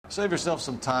Save yourself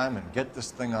some time and get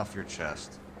this thing off your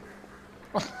chest.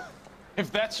 If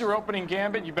that's your opening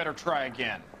gambit, you better try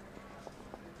again.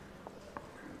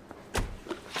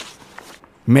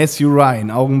 Matthew Ryan,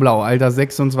 Augenblau, Alter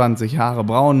 26, Haare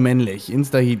braun, männlich,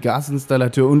 Instaheat,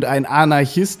 Gasinstallateur und ein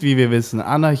Anarchist, wie wir wissen.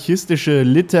 Anarchistische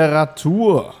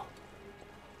Literatur.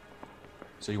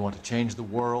 So you want to change the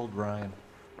world, Ryan?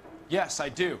 Yes, I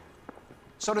do.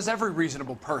 So does every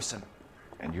reasonable person.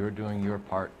 And you're doing your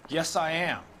part? Yes, I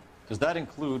am. Does that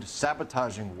include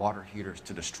sabotaging water heaters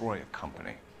to destroy a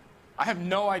company? I have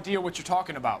no idea what you're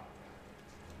talking about.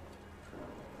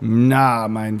 Na,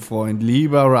 mein Freund,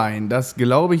 lieber Ryan, das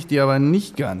glaube ich dir aber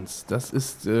nicht ganz. Das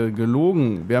ist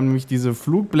gelogen. Wir haben nämlich diese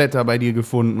Flugblätter bei dir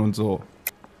gefunden und so.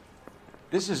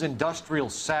 This is industrial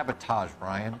sabotage,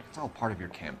 Ryan. It's all part of your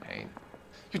campaign.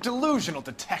 You're delusional,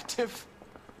 detective.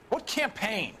 What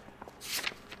campaign?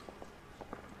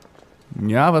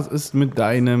 Ja, was ist mit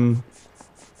deinen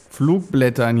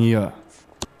Flugblättern hier?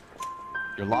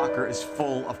 Your locker is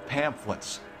full of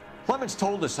pamphlets. Clemens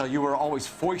told us how you were always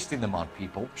foisting them on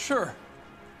people. Sure.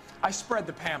 I spread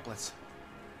the pamphlets.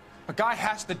 A guy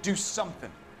has to do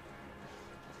something.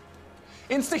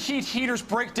 Insta-heat heaters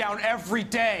break down every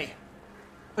day.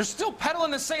 They're still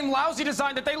peddling the same lousy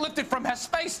design that they lifted from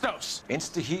Hephaestus.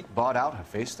 Insta-heat bought out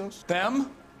Hephaestus? Them,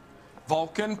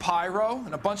 Vulcan, Pyro,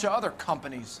 and a bunch of other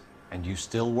companies. And you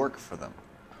still work for them.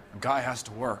 A guy has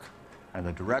to work. And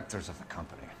the directors of the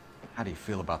company. How do you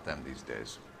feel about them these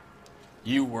days?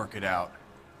 You work it out.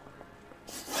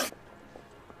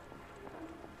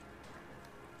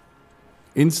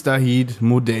 Instaheat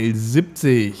Modell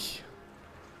 70.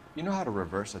 You know how to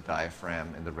reverse a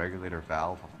diaphragm in the regulator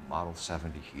valve of a Model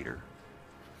 70 heater?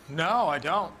 No, I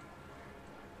don't.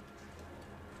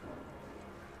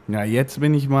 Ja, jetzt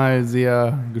bin ich mal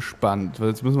sehr gespannt.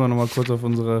 Jetzt müssen wir noch mal kurz auf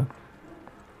unsere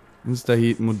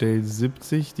Instaheat Modell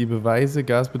 70. Die Beweise,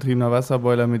 gasbetriebener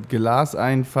Wasserboiler mit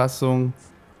Glaseinfassung.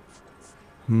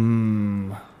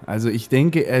 Also ich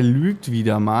denke, er lügt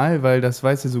wieder mal, weil das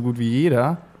weiß ja so gut wie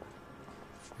jeder.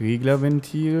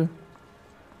 Reglerventil.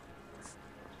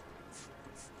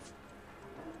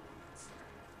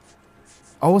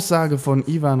 Aussage von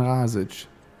Ivan Rasic.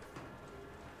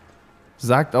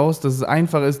 Sagt aus, dass es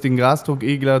einfach ist, den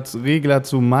Gasdruckregler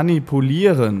zu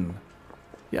manipulieren.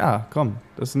 Ja, komm,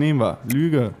 das nehmen wir.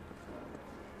 Lüge.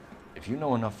 If you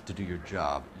know enough to do your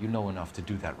job, you know enough to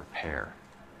do that repair.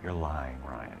 You're lying,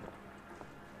 Ryan.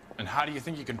 And how do you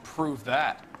think you can prove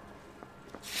that?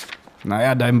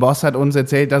 Naja, dein Boss hat uns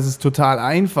erzählt, dass es total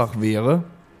einfach wäre.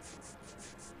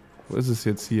 Wo ist es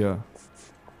jetzt hier?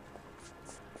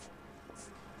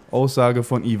 Aussage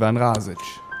von Ivan Rasic.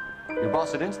 Your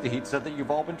boss at Instaheat said that you've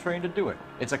all been trained to do it.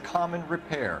 It's a common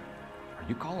repair. Are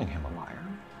you calling him a liar?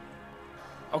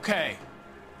 Okay,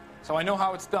 so I know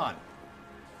how it's done.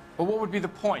 But what would be the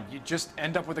point? You'd just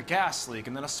end up with a gas leak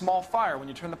and then a small fire when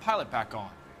you turn the pilot back on.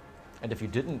 And if you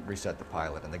didn't reset the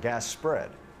pilot and the gas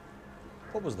spread,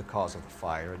 what was the cause of the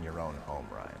fire in your own home,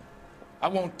 Ryan? I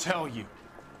won't tell you.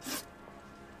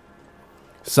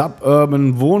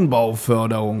 Suburban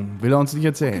Wohnbauförderung. Will er uns nicht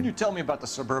Can erzählen. you tell me about the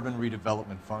Suburban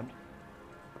Redevelopment Fund?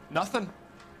 Nothing?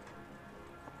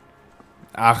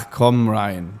 Ach komm,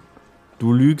 Ryan.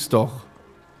 Du lügst doch.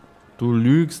 Du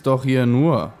lügst doch hier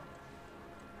nur.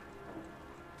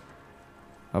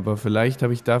 Aber vielleicht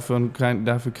habe ich dafür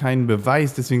keinen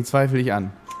Beweis, deswegen zweifle ich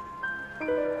an.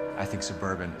 I think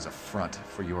Suburban is a front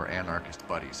for your anarchist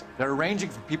buddies. They're arranging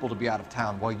for people to be out of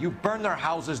town while you burn their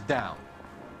houses down.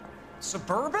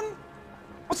 Suburban?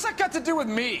 What's that got to do with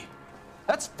me?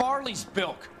 That's Farley's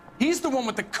bilk. He's the one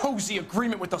with the cozy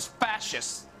agreement with those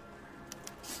fascists.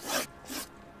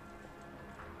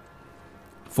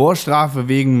 Vorstrafe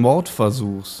wegen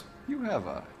Mordversuchs. You have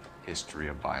a history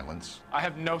of violence. I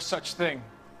have no such thing.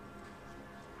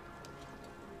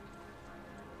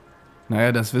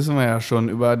 Naja, das wissen wir ja schon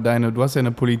über deine... Du hast ja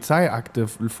eine Polizeiakte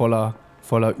voller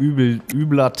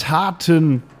übler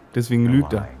Taten. Deswegen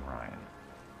lügt er.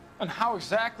 And how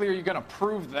exactly are you gonna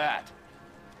prove that?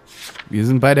 Wir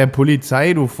sind bei der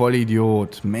Polizei, du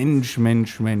Vollidiot. Mensch,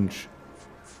 Mensch, Mensch.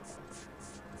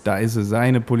 Da ist es,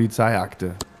 seine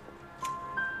Polizeiakte.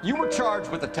 You were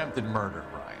charged with attempted murder,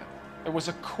 Ryan. It was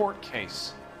a court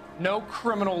case. No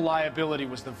criminal liability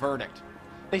was the verdict.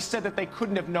 They said that they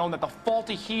couldn't have known that the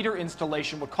faulty heater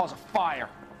installation would cause a fire.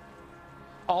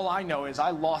 All I know is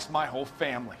I lost my whole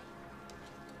family.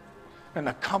 And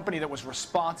the company that was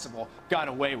responsible got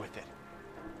away with it.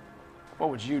 What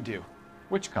would you do?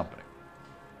 Which company?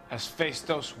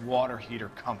 Hephaestus Water Heater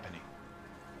Company.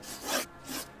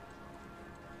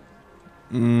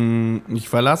 Ich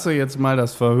verlasse jetzt mal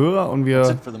das Verhör und wir...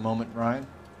 That's it for the moment, Ryan.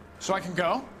 So I can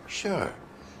go? Sure.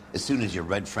 As soon as your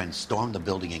red friends storm the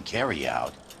building and carry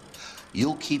out,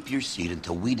 you'll keep your seat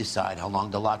until we decide how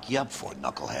long to lock you up for,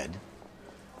 knucklehead.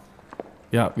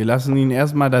 Ja, wir lassen ihn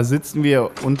erstmal da sitzen.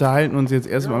 Wir unterhalten uns jetzt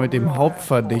erstmal mit dem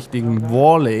Hauptverdächtigen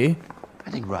Worley.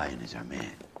 I think Ryan is our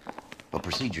man. But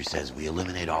procedure says we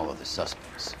eliminate all of the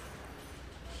suspects.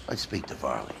 Let's speak to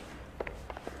Varley.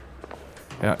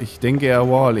 Ja, ich denke, er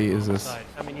Worley ist es.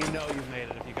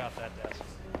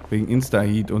 Wegen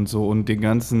Instaheat und so und den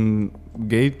ganzen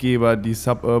Geldgeber, die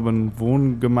Suburban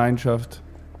Wohngemeinschaft.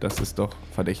 Das ist doch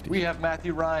verdächtig. We have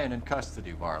Matthew Ryan in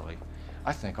custody, Varley.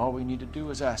 I think all we need to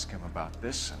do is ask him about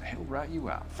this and he'll rat you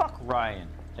out. Fuck Ryan,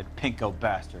 that pinko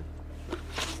bastard.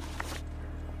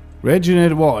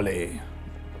 Reginald Worley.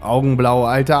 Augenblau,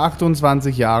 Alter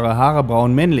 28 Jahre, Haare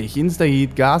braun, männlich,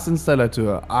 Instaheat,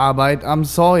 Gasinstallateur, Arbeit am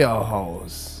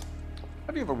Sawyer-Haus.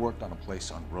 Have you ever worked on a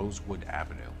place on Rosewood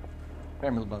Avenue?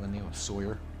 Family by the name of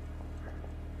Sawyer?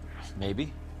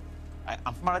 Maybe.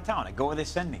 I'm from out of town. I go where they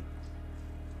send me.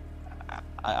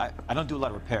 I don't do a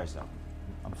lot of repairs, though.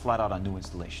 I'm flat out on new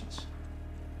installations.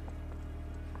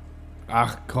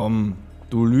 Ach komm,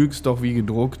 du lügst doch wie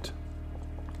gedruckt.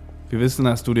 Wir wissen,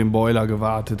 dass du den Boiler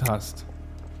gewartet hast.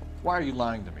 Why are you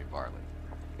lying to me, Varley?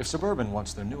 If Suburban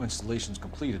wants their new installations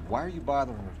completed, why are you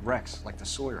bothering with wrecks like the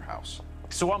Sawyer house?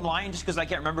 So I'm lying just because I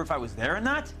can't remember if I was there or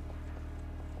not?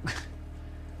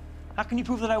 How can you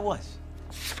prove that I was?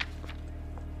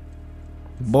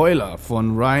 Boiler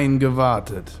von Ryan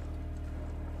gewartet.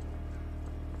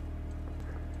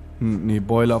 Nee,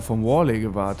 Boiler von Worley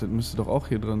gewartet. Müsste doch auch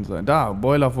hier drin sein. Da,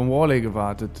 Boiler von Worley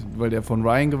gewartet. Weil der von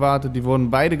Ryan gewartet, die wurden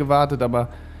beide gewartet, aber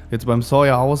jetzt beim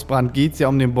Sawyer Hausbrand geht es ja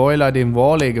um den Boiler, den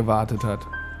Worley gewartet hat.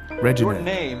 Reginald. Your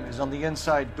name is on the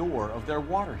inside door of their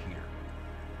water heater.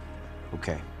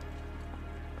 Okay.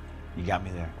 You got me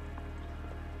there.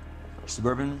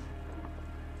 Suburban,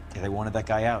 yeah, they wanted that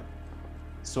guy out.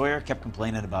 Sawyer kept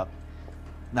complaining about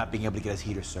not being able to get his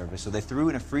heater service, so they threw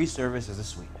in a free service as a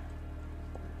sweetener.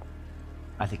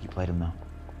 I think he played him though,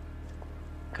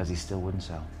 because he still wouldn't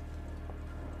sell.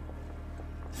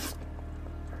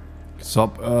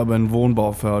 Suburban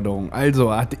Wohnbauförderung.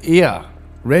 Also hat er,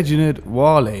 Reginald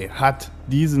Worley, hat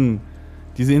diese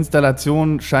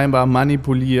Installation scheinbar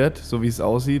manipuliert, so wie es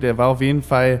aussieht. Er war auf jeden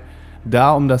Fall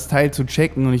da, um das Teil zu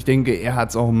checken und ich denke, er hat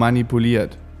es auch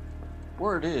manipuliert.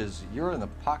 Word is, you're in the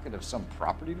pocket of some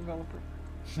property developer?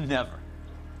 Never.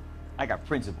 I got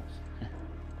principles.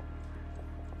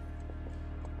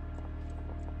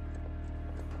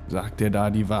 Sagt er da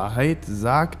die Wahrheit?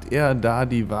 Sagt er da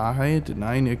die Wahrheit?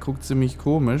 Nein, er guckt ziemlich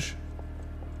komisch.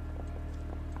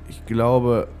 Ich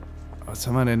glaube... Was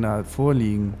haben wir denn da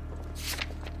Vorliegen?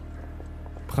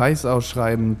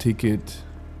 Preisausschreiben, Ticket.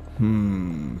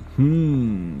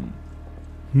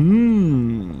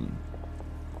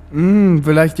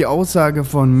 Vielleicht die Aussage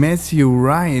von Matthew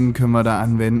Ryan können wir da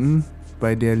anwenden.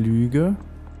 Bei der Lüge.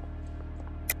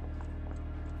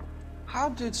 How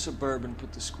did Suburban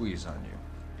put the squeeze on you?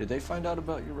 Did they find out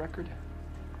about your record?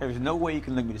 There's no way you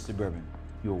can link me to Suburban.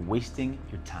 You're wasting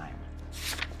your time.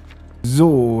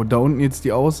 So, da unten jetzt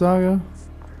die Aussage.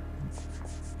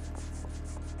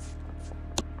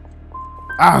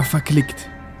 Ah, verklickt.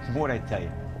 What'd I tell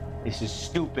you? This is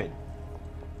stupid.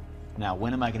 Now,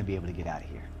 when am I going to be able to get out of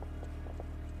here?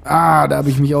 Ah, da habe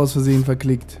ich mich aus Versehen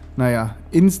verklickt. Naja,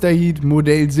 Instaheat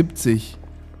Modell 70.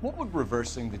 What would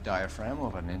reversing the diaphragm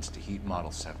of an Instaheat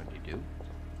Model 70 do?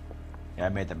 Yeah, I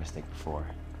made that mistake before.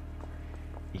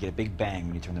 You get a big bang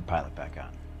when you turn the pilot back on.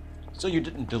 So you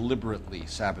didn't deliberately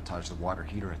sabotage the water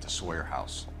heater at the Sawyer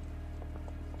house?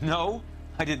 No,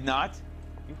 I did not.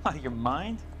 You out of your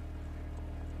mind?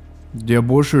 Der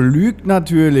Bursche lügt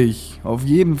natürlich. Auf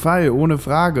jeden Fall, ohne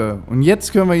Frage. Und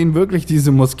jetzt können wir ihn wirklich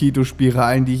diese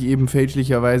Moskitospiralen, die ich eben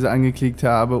fälschlicherweise angeklickt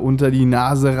habe, unter die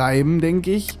Nase reiben,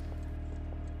 denke ich.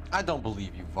 I don't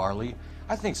believe you, Varley.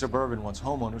 I think Suburban wants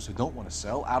homeowners who don't want to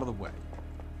sell out of the way.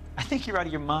 I think you're out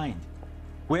of your mind.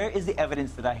 Where is the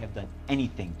evidence that I have done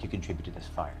anything to contribute to this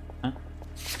fire? Huh?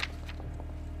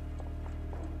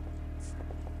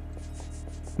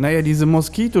 Naja, diese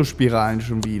Moskitospiralen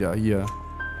schon wieder hier.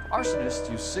 Arsonists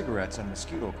use cigarettes and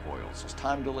mosquito coils as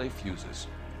time delay fuses.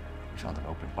 We found an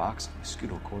open box of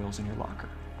mosquito coils in your locker.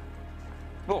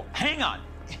 Whoa, hang on!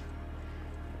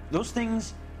 Those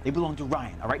things, they belong to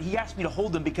Ryan, all right? He asked me to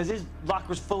hold them because his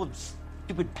locker's full of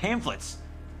stupid pamphlets.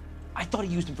 I thought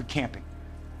he used them for camping.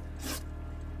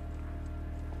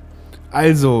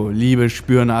 Also, liebe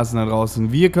Spürnasen da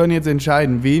draußen, wir können jetzt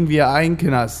entscheiden, wen wir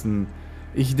einknasten.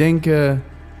 Ich denke,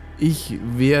 ich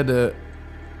werde...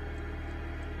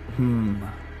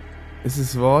 Ist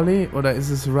es Worley oder ist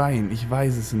es Ryan? Ich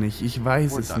weiß es nicht. Ich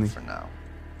weiß es nicht.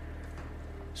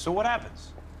 So what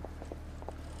happens?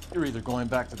 You're either going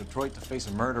back to Detroit to face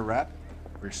a murder rap,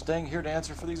 or you're staying here to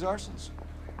answer for these arsons.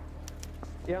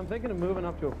 Yeah, I'm thinking of moving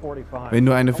up to a 45. Wenn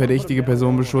nur eine verdächtige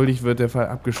Person beschuldigt wird, der Fall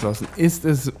abgeschlossen. Ist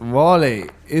es Worley?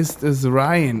 Ist es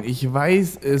Ryan? Ich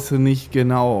weiß es nicht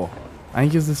genau.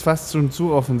 Eigentlich ist es fast schon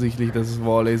zu offensichtlich, dass es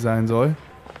Worley sein soll.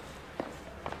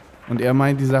 Und er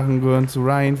meint, die Sachen gehören zu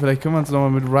Ryan. Vielleicht können wir uns nochmal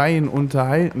mit Ryan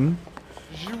unterhalten.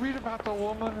 Did you read about the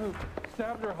woman who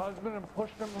stabbed her husband and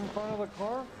pushed him in front of the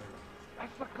car?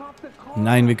 That's the cop that called.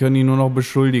 Nein, wir können ihn nur noch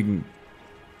beschuldigen.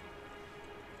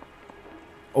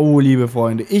 Oh, liebe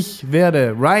Freunde, ich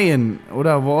werde Ryan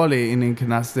oder Worley in den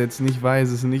Knast setzen. Ich weiß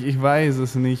es nicht, ich weiß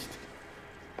es nicht.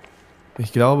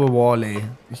 Ich glaube Worley.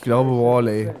 Ich glaube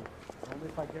Worley.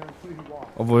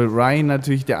 Obwohl Ryan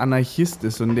natürlich der Anarchist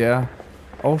ist und der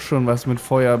auch schon was mit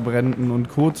Feuerbränden und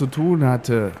Co. zu tun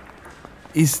hatte.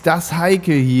 Ist das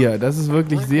heikel hier? Das ist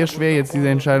wirklich sehr schwer, jetzt diese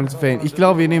Entscheidung zu fällen. Ich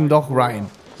glaube, wir nehmen doch Ryan.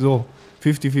 So,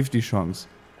 50-50 Chance.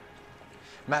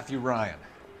 Matthew Ryan,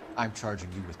 I'm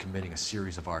charging you with committing a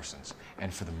series of arsons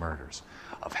and for the murders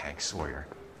of Hank Sawyer,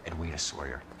 Edwina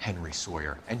Sawyer, Henry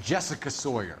Sawyer, and Jessica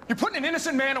Sawyer. You're putting an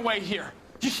innocent man away here.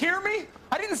 You hear me?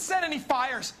 I didn't set any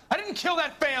fires. I didn't kill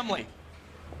that family.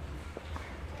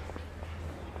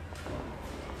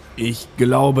 Ich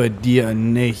glaube dir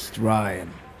nicht, Ryan.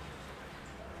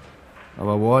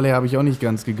 Aber Worley habe ich auch nicht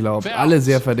ganz geglaubt. Alle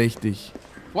sehr verdächtig.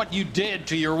 What you did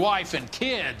to your wife and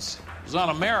kids was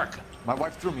un-American. My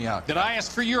wife threw me out. Did I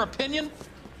ask for your opinion?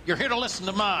 You're here to listen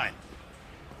to mine.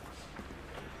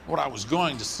 What I was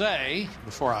going to say,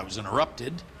 before I was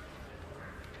interrupted,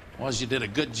 was you did a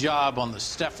good job on the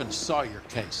Stephen Sawyer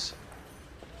case.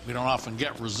 We don't often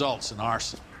get results in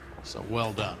arson, so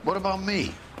well done. What about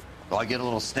me? Do I get a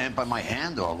little stamp on my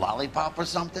hand or a lollipop or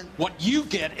something? What you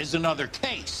get is another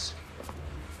case.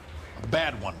 A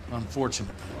bad one,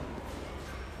 unfortunately.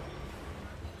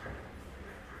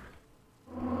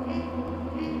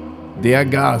 Der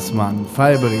Gasmann.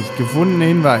 Fallbericht. Gefundene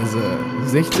Hinweise.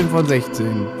 16 von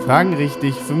 16. Fragen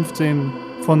richtig. 15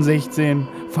 von 16.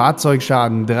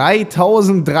 Fahrzeugschaden.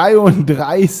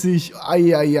 3033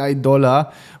 $.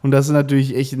 Und das ist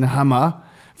natürlich echt ein Hammer.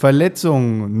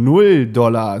 Verletzungen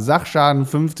 $0. Sachschaden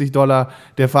 $50.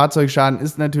 Der Fahrzeugschaden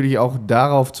ist natürlich auch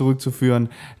darauf zurückzuführen,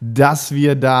 dass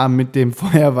wir da mit dem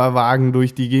Feuerwehrwagen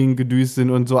durch die Gegend gedüst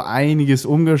sind und so einiges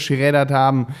umgeschreddert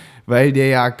haben, weil der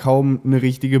ja kaum eine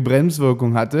richtige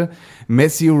Bremswirkung hatte.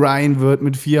 Matthew Ryan wird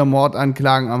mit 4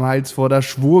 Mordanklagen am Hals vor das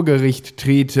Schwurgericht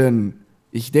treten.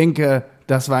 Ich denke,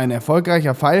 das war ein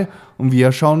erfolgreicher Fall und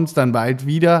wir schauen uns dann bald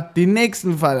wieder den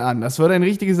nächsten Fall an. Das wird ein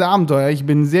richtiges Abenteuer. Ich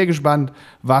bin sehr gespannt,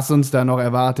 was uns da noch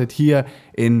erwartet hier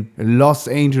in Los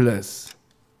Angeles.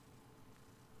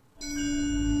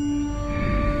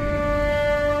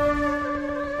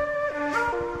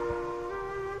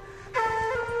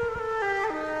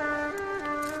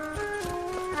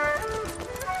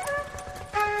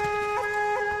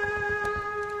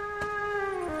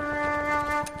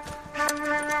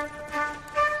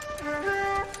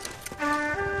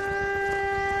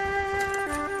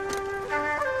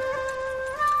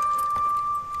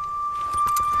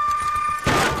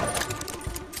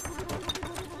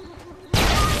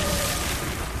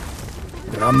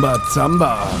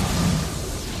 Rambazamba.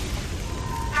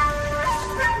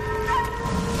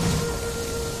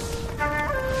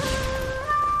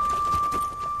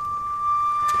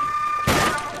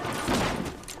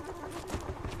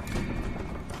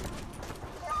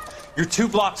 You're 2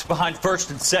 blocks behind 1st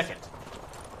and 2nd.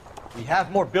 We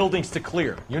have more buildings to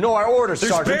clear. You know our orders,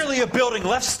 There's Sergeant. barely a building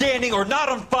left standing or not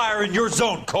on fire in your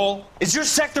zone, Cole. Is your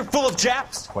sector full of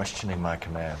Japs? Questioning my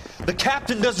command. The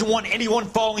captain doesn't want anyone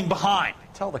falling behind.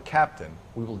 Tell the captain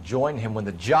we will join him when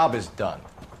the job is done.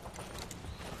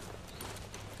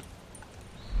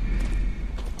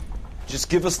 Just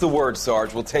give us the word,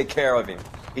 Sarge. We'll take care of him.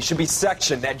 He should be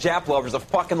sectioned. That Jap lover's a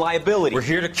fucking liability. We're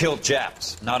here to kill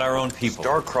Japs, not our own people.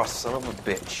 Star-crossed son of a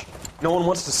bitch. No one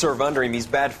wants to serve under him. He's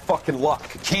bad fucking luck.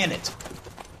 Can it?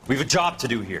 We've a job to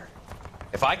do here.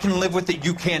 If I can live with it,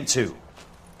 you can too.